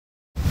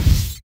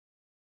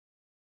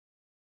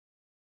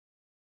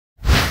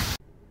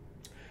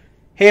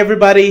Hey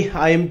everybody,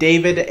 I am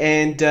David,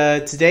 and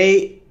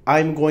today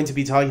I'm going to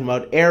be talking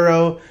about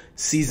Arrow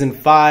Season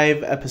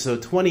 5,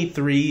 Episode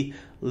 23,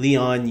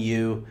 Lian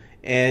Yu.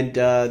 And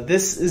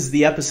this is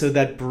the episode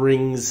that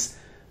brings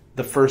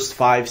the first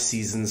 5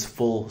 seasons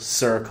full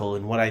circle.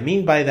 And what I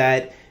mean by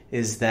that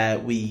is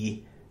that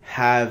we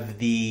have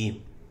the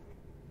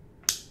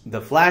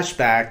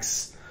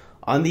flashbacks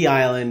on the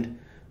island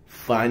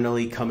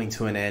finally coming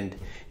to an end.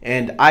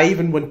 And I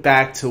even went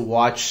back to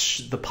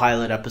watch the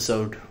pilot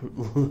episode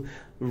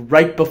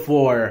right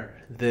before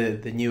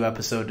the new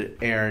episode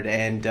aired,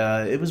 and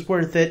it was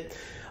worth it.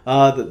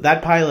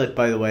 That pilot,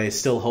 by the way,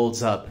 still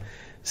holds up.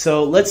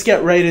 So let's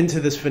get right into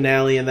this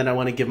finale, and then I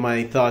want to give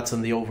my thoughts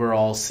on the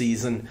overall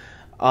season.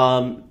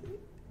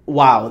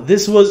 Wow,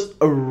 this was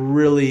a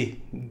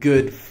really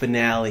good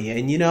finale.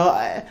 And, you know,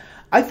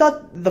 I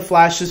thought the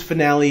Flash's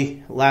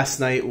finale last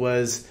night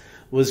was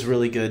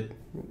really good.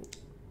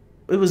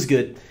 It was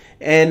good.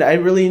 And I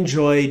really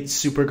enjoyed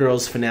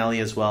Supergirl's finale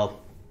as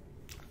well.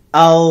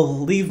 I'll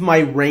leave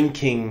my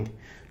ranking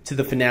to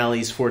the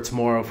finales for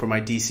tomorrow for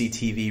my DC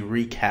TV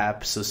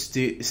recap, so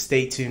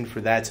stay tuned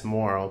for that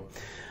tomorrow.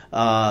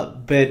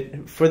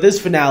 But for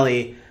this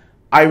finale,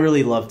 I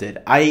really loved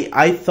it.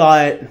 I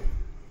thought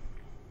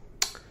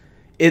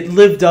it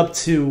lived up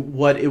to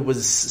what it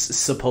was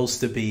supposed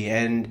to be,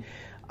 and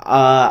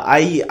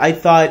I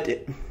thought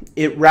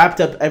it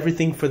wrapped up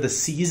everything for the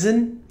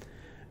season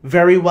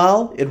very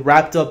well. It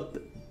wrapped up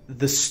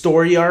the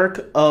story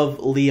arc of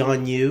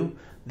Lian Yu,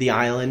 the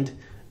island,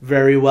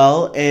 very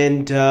well,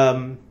 and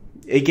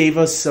it gave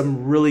us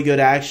some really good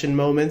action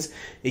moments.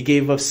 It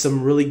gave us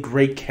some really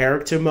great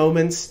character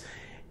moments,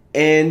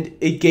 and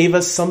it gave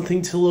us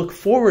something to look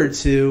forward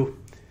to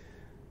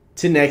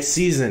next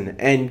season,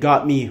 and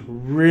got me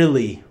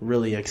really,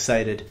 really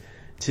excited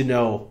to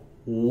know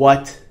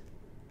what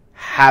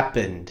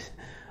happened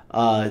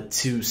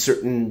to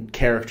certain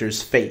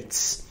characters'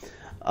 fates.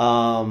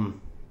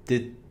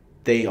 Did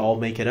they all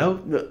make it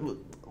out?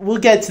 We'll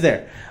get to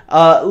there.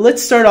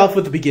 Let's start off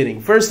with the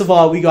beginning. First of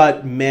all, we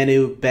got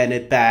Manu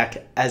Bennett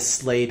back as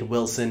Slade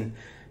Wilson,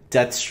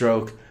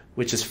 Deathstroke,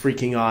 which is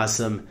freaking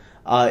awesome.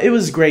 It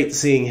was great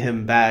seeing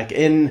him back,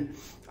 and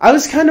I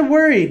was kind of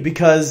worried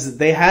because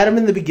they had him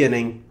in the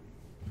beginning,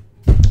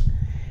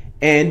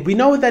 and we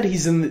know that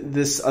he's in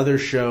this other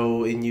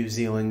show in New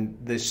Zealand,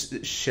 the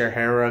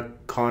Shahara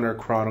Connor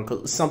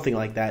Chronicles, something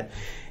like that.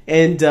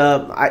 And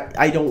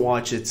I don't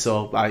watch it,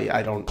 so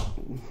I don't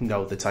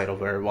know the title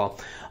very well.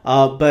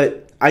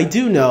 But I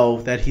do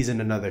know that he's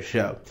in another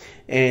show.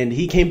 And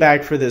he came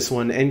back for this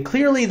one. And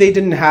clearly they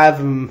didn't have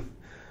him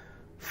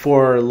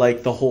for,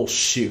 like, the whole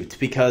shoot.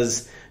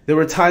 Because there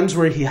were times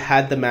where he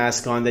had the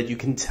mask on that you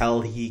can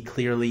tell he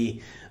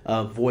clearly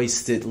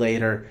voiced it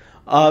later.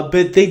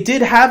 But they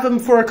did have him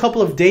for a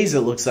couple of days,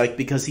 it looks like.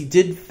 Because he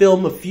did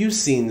film a few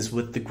scenes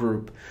with the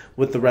group,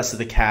 with the rest of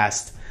the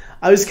cast.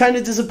 I was kind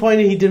of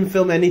disappointed he didn't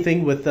film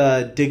anything with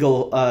not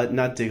Diggle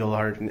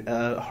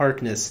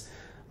Harkness.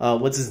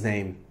 What's his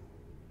name?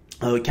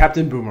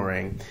 Captain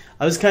Boomerang.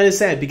 I was kind of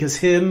sad because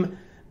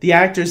the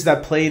actors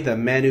that play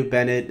them, Manu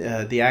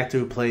Bennett, the actor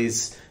who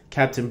plays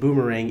Captain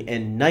Boomerang,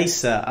 and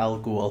Nysa Al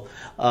Ghul,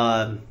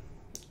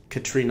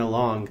 Katrina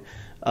Long,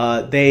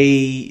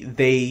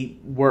 they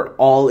were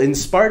all in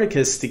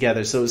Spartacus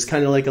together. So it was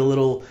kind of like a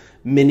little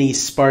mini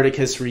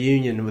Spartacus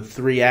reunion with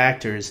 3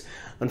 actors.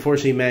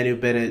 Unfortunately, Manu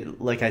Bennett,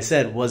 like I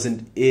said,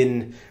 wasn't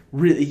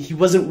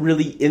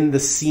really in the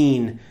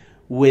scene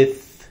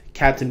with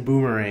Captain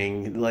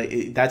Boomerang.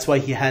 Like, that's why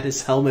he had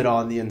his helmet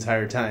on the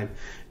entire time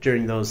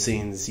during those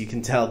scenes. You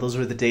can tell those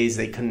were the days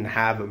they couldn't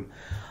have him.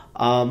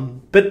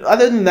 But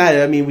other than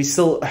that, I mean, we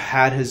still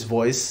had his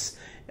voice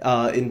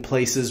in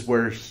places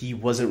where he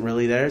wasn't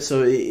really there,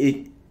 so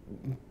it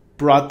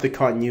brought the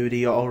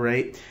continuity all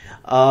right.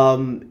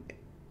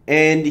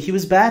 And he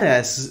was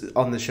badass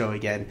on the show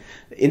again,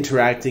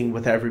 interacting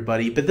with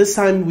everybody. But this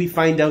time we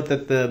find out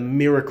that the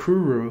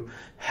Mirakuru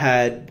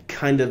had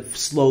kind of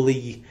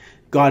slowly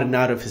gotten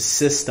out of his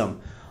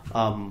system.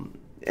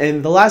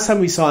 And the last time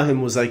we saw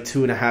him was like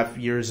 2.5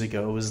 years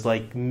ago. It was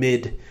like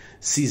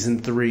mid-season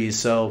 3.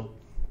 So,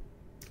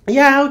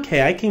 yeah,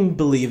 okay, I can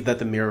believe that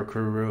the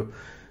Mirakuru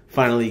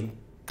finally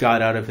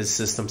got out of his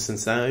system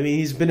since then. I mean,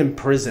 he's been in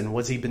prison.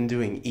 What's he been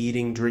doing?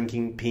 Eating,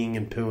 drinking, peeing,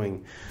 and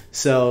pooing.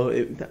 So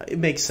it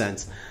makes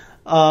sense.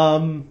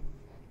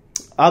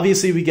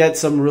 Obviously, we get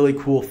some really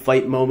cool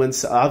fight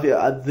moments.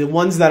 The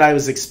ones that I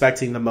was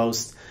expecting the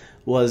most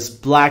was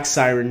Black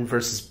Siren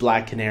versus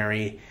Black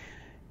Canary.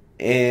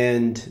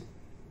 And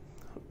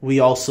we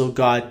also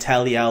got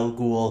Talia Al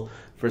Ghul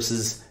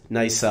versus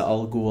Nysa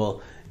Al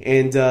Ghul.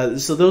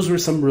 And so those were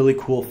some really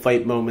cool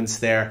fight moments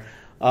there.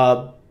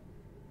 The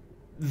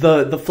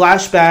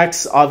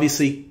flashbacks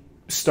obviously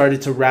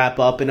started to wrap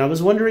up, and I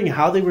was wondering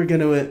how they were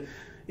going to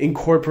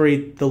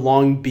incorporate the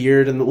long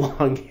beard and the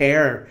long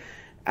hair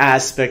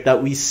aspect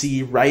that we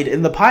see right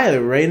in the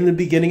pilot, right in the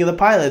beginning of the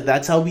pilot.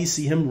 That's how we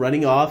see him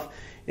running off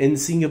and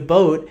seeing a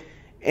boat.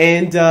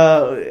 And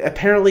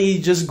apparently he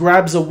just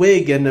grabs a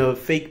wig and a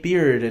fake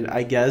beard, and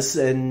I guess,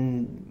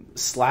 and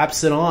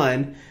slaps it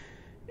on.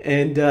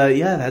 And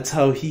yeah, that's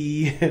how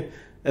he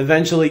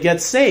eventually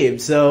gets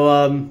saved.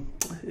 So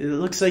it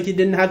looks like he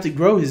didn't have to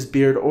grow his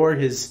beard or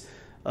his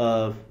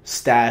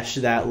stash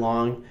that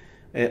long,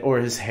 or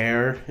his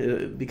hair,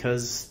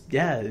 because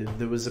yeah,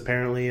 there was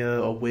apparently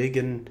a wig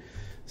and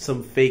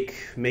some fake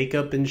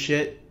makeup and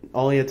shit.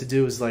 All he had to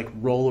do was like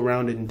roll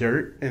around in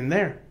dirt, and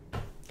there.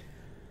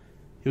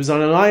 He was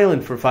on an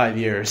island for 5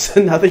 years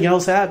and nothing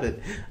else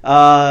happened.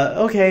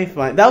 Okay,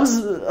 fine. That was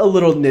a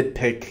little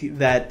nitpick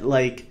that,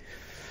 like,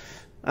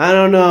 I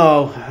don't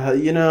know.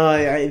 You know,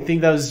 I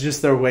think that was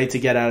just their way to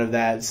get out of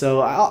that.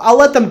 So I'll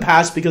let them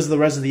pass, because the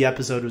rest of the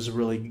episode was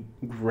really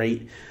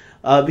great.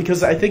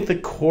 Because I think the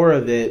core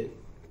of it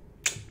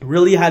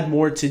really had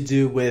more to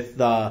do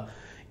with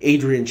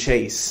Adrian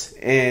Chase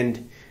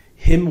and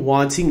him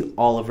wanting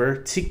Oliver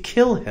to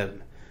kill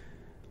him.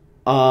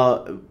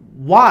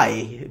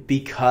 Why?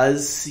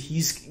 Because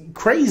he's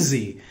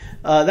crazy.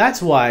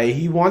 That's why.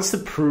 He wants to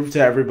prove to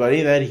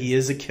everybody that he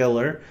is a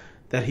killer,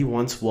 that he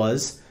once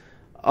was.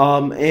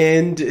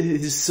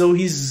 And so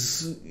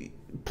he's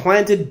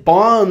planted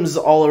bombs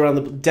all around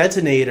the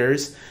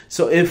detonators.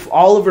 So if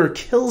Oliver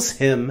kills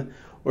him,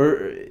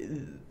 or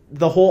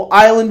the whole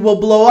island will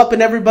blow up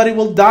and everybody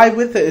will die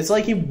with it. It's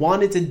like he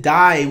wanted to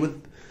die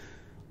with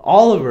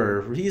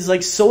Oliver. He's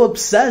like so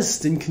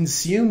obsessed and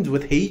consumed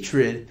with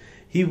hatred.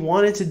 He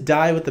wanted to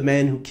die with the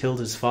man who killed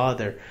his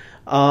father,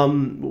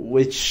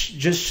 which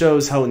just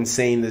shows how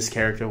insane this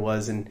character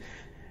was. And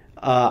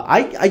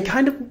I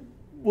kind of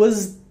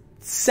was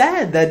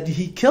sad that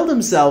he killed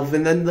himself,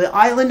 and then the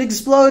island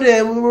exploded,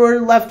 and we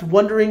were left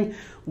wondering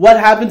what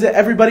happened to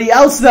everybody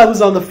else that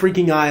was on the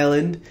freaking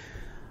island.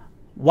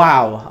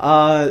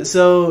 Wow.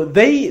 So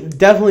they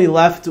definitely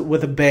left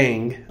with a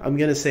bang. I'm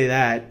going to say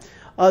that.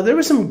 There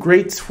were some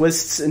great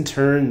twists and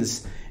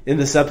turns in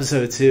this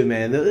episode too,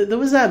 man. There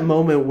was that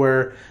moment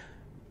where,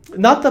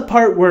 not the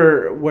part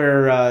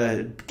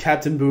where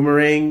Captain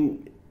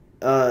Boomerang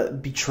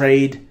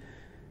betrayed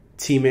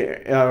Team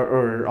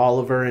or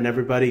Oliver and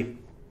everybody,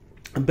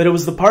 but it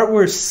was the part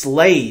where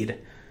Slade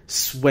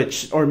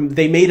switched, or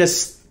they made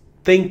us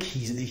think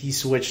he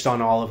switched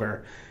on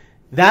Oliver.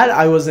 That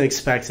I wasn't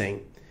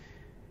expecting.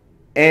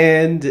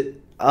 And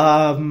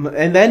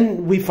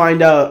then we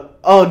find out,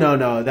 oh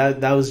no,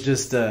 that was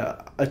just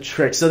a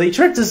trick. So they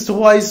tricked us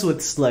twice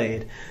with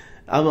Slade.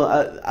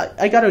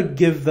 I gotta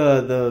give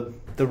the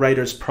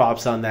writers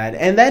props on that.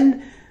 And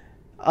then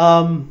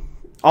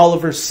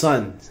Oliver's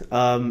son,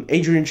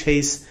 Adrian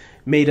Chase,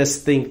 made us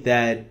think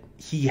that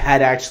he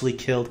had actually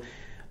killed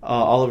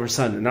Oliver's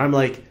son, and I'm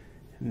like,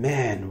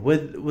 man,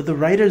 would the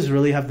writers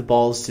really have the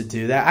balls to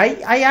do that?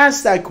 I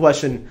asked that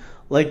question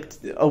like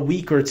a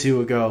week or two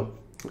ago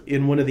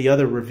in one of the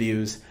other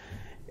reviews.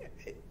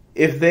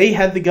 If they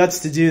had the guts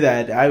to do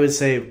that, I would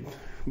say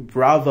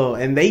bravo.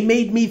 And they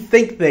made me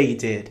think they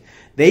did.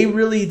 They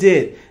really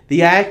did.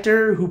 The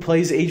actor who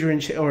plays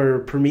or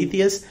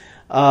Prometheus,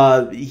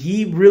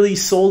 he really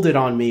sold it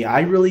on me.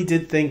 I really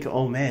did think,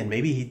 oh man,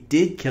 maybe he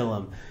did kill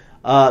him.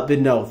 But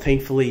no,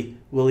 thankfully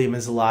William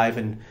is alive,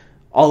 and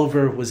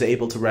Oliver was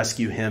able to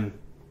rescue him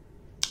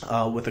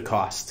with a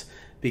cost,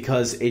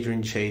 because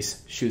Adrian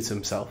Chase shoots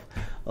himself.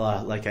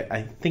 Like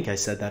I think I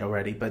said that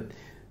already, but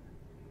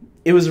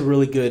it was a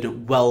really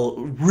good,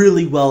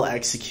 really well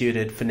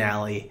executed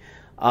finale.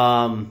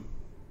 So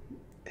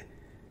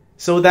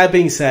with that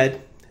being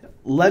said,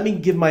 let me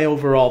give my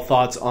overall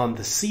thoughts on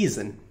the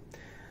season.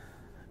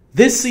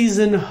 This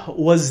season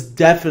was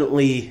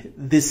definitely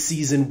this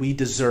season we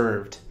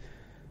deserved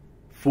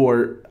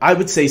for, I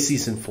would say,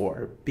 season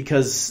 4.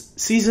 Because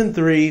season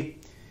 3,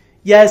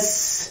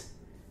 yes,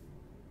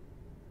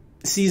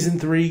 season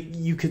 3,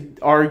 you could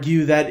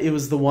argue that it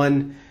was the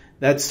one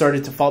that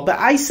started to fall. But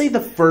I say the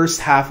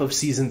first half of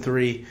season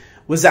 3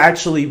 was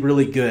actually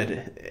really good.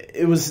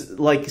 It was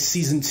like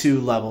season 2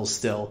 level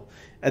still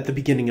at the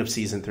beginning of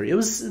season 3. It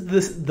was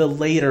the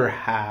later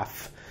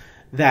half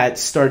that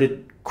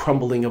started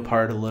crumbling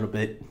apart a little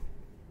bit.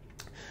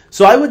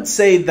 So I would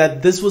say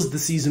that this was the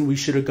season we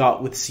should have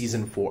got with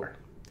season 4.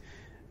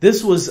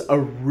 This was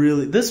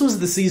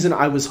the season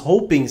I was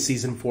hoping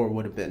season 4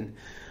 would have been.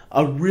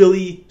 A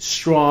really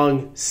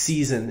strong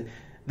season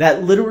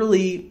that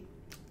literally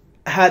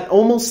had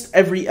almost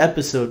every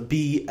episode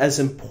be as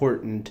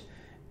important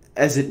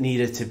as it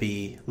needed to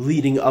be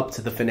leading up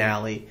to the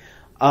finale.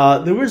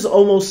 There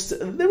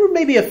were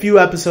maybe a few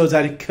episodes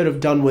I could have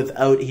done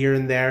without here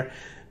and there,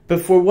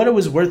 but for what it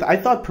was worth, I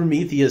thought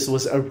Prometheus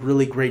was a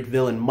really great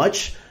villain,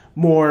 much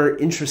more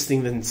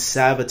interesting than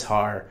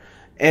Savitar.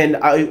 And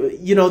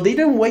they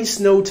didn't waste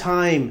no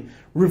time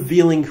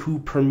revealing who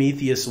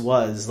Prometheus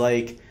was.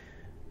 Like,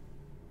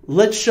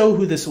 let's show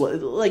who this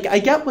was. Like, I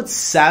get what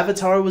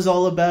Savitar was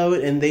all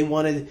about, and they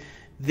wanted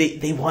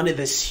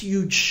this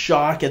huge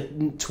shock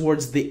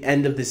towards the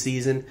end of the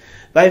season.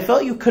 But I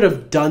felt you could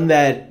have done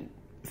that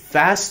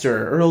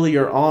faster,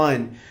 earlier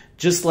on,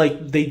 just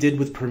like they did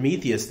with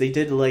Prometheus. They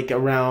did like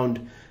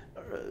around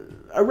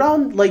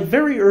like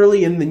very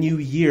early in the new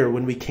year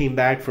when we came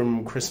back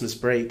from Christmas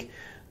break,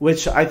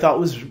 which I thought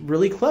was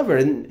really clever.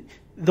 And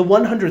the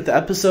 100th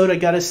episode, I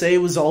gotta say,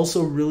 was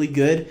also really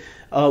good.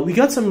 We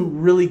got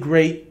some really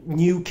great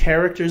new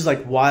characters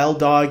like Wild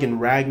Dog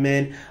and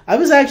Ragman. I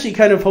was actually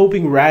kind of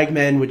hoping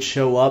Ragman would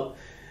show up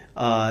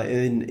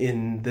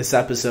in this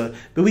episode,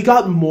 but we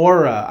got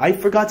Mora. I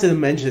forgot to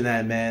mention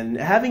that, man.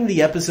 Having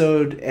the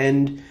episode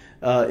end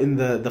in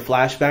the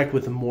flashback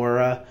with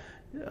Mora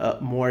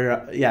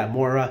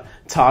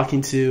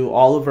talking to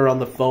Oliver on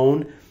the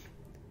phone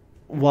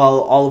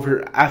while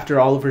after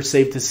Oliver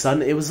saved his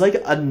son, it was like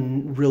a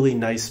really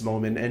nice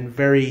moment, and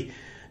very,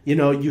 you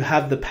know, you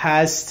have the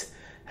past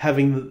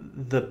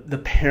having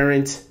the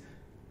parent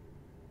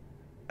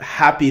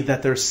happy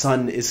that their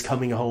son is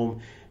coming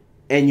home,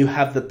 and you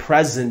have the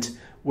present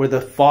where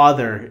the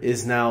father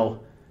is now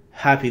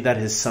happy that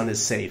his son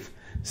is safe.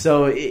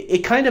 So it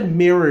kind of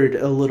mirrored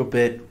a little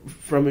bit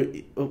from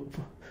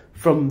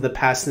the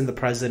past and the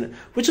present,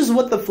 which is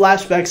what the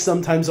flashbacks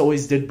sometimes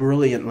always did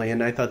brilliantly,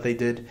 and I thought they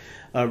did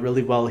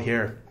really well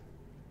here.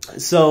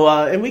 So,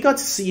 and we got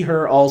to see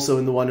her also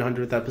in the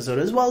 100th episode,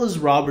 as well as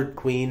Robert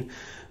Queen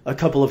a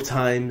couple of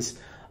times.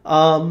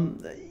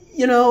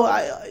 You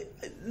know,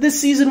 this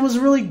season was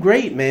really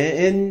great, man,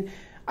 and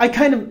I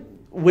kind of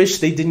wish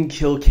they didn't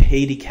kill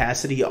Katie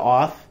Cassidy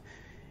off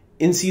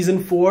in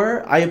season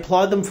 4. I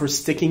applaud them for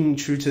sticking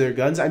true to their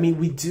guns. I mean,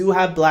 we do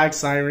have Black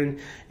Siren,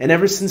 and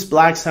ever since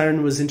Black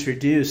Siren was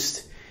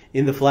introduced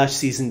in The Flash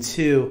season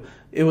 2,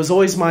 it was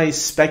always my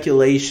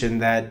speculation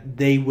that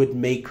they would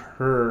make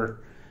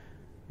her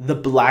the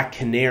Black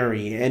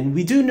Canary. And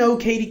we do know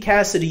Katie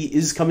Cassidy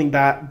is coming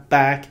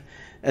back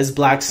as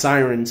Black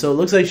Siren, so it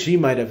looks like she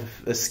might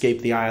have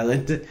escaped the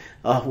island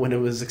when it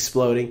was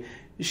exploding.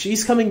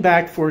 She's coming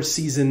back for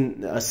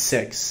season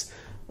 6.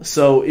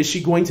 So is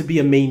she going to be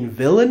a main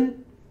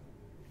villain?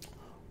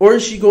 Or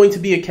is she going to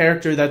be a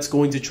character that's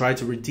going to try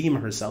to redeem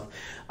herself?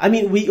 I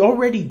mean, we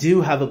already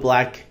do have a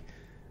Black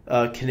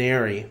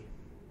Canary,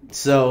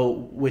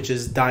 which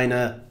is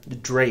Dinah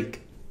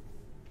Drake.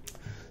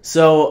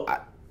 So,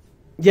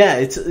 yeah,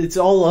 it's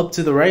all up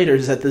to the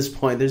writers at this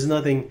point. There's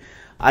nothing...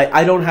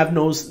 I don't have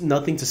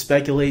nothing to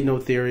speculate, no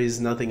theories,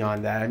 nothing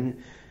on that.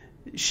 And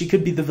she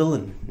could be the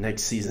villain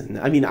next season.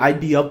 I mean, I'd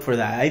be up for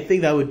that. I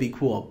think that would be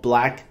cool.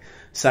 Black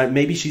Siren,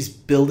 maybe she's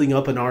building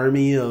up an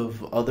army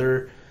of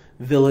other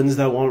villains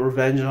that want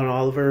revenge on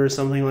Oliver or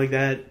something like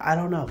that. I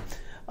don't know.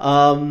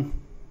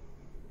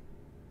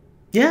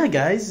 Yeah,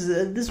 guys,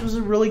 this was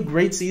a really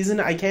great season.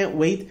 I can't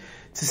wait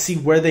to see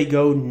where they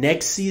go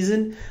next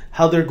season,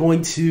 how they're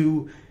going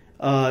to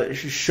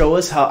show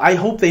us how. I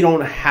hope they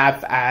don't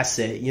half-ass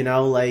it, you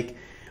know, like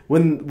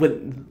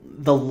when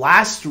the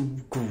last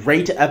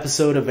great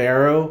episode of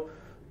Arrow,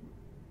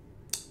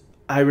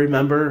 I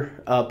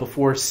remember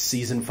before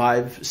season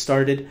 5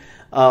 started,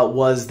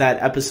 was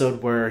that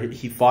episode where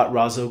he fought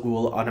Ra's al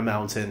Ghul on a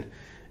mountain.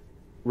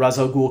 Ra's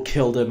al Ghul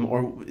killed him,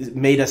 or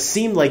made us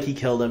seem like he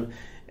killed him,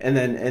 and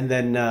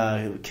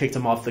then kicked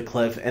him off the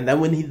cliff. And then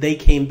when they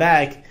came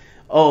back,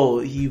 oh,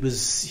 he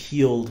was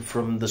healed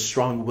from the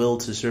strong will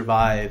to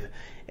survive,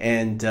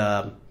 and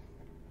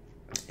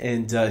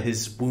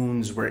his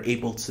wounds were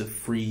able to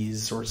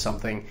freeze or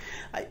something.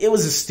 It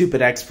was a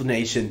stupid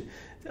explanation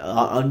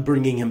on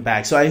bringing him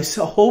back. So I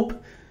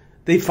hope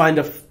they find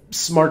a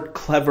smart,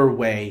 clever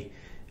way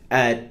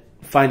at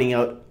finding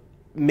out.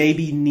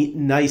 Maybe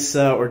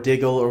Nysa or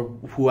Diggle or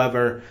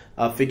whoever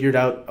figured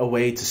out a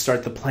way to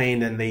start the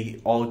plane and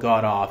they all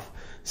got off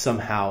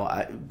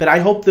somehow. But I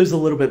hope there's a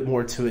little bit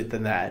more to it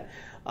than that.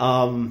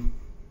 We're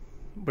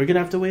going to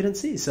have to wait and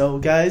see. So,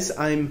 guys,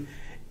 I'm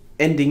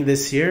ending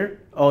this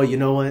here. Oh, you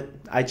know what?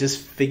 I just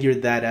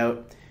figured that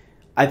out.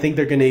 I think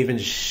they're going to even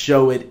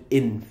show it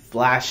in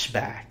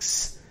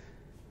flashbacks.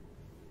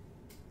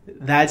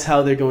 That's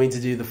how they're going to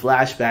do the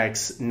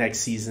flashbacks next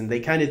season. They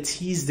kind of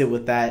teased it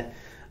with that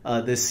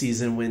this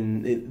season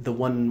when the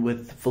one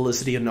with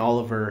Felicity and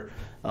Oliver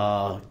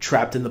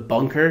trapped in the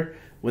bunker,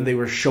 when they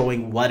were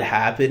showing what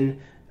happened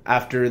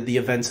after the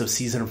events of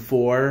season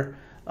 4,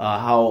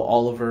 how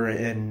Oliver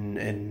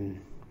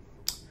and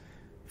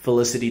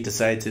Felicity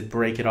decided to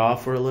break it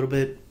off for a little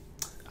bit.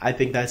 I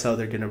think that's how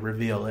they're going to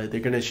reveal it. They're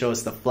going to show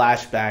us the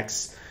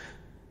flashbacks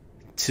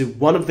to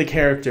one of the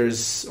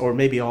characters, or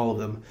maybe all of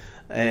them,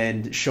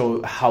 and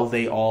show how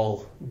they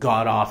all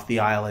got off the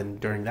island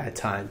during that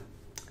time.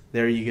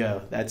 There you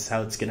go. That's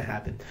how it's going to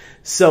happen.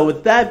 So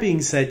with that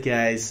being said,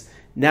 guys,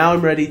 now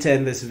I'm ready to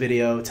end this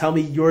video. Tell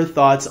me your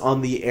thoughts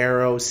on the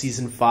Arrow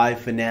Season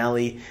 5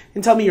 finale,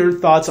 and tell me your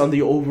thoughts on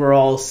the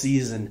overall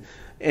season.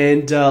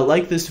 And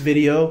like this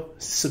video,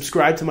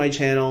 subscribe to my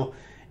channel,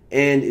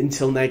 and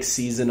until next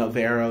season of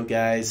Arrow,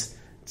 guys,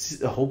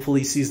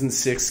 hopefully Season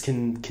 6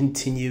 can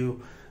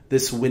continue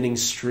this winning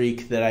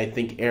streak that I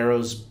think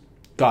Arrow's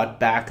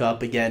got back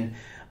up again.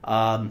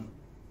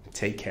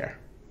 Take care.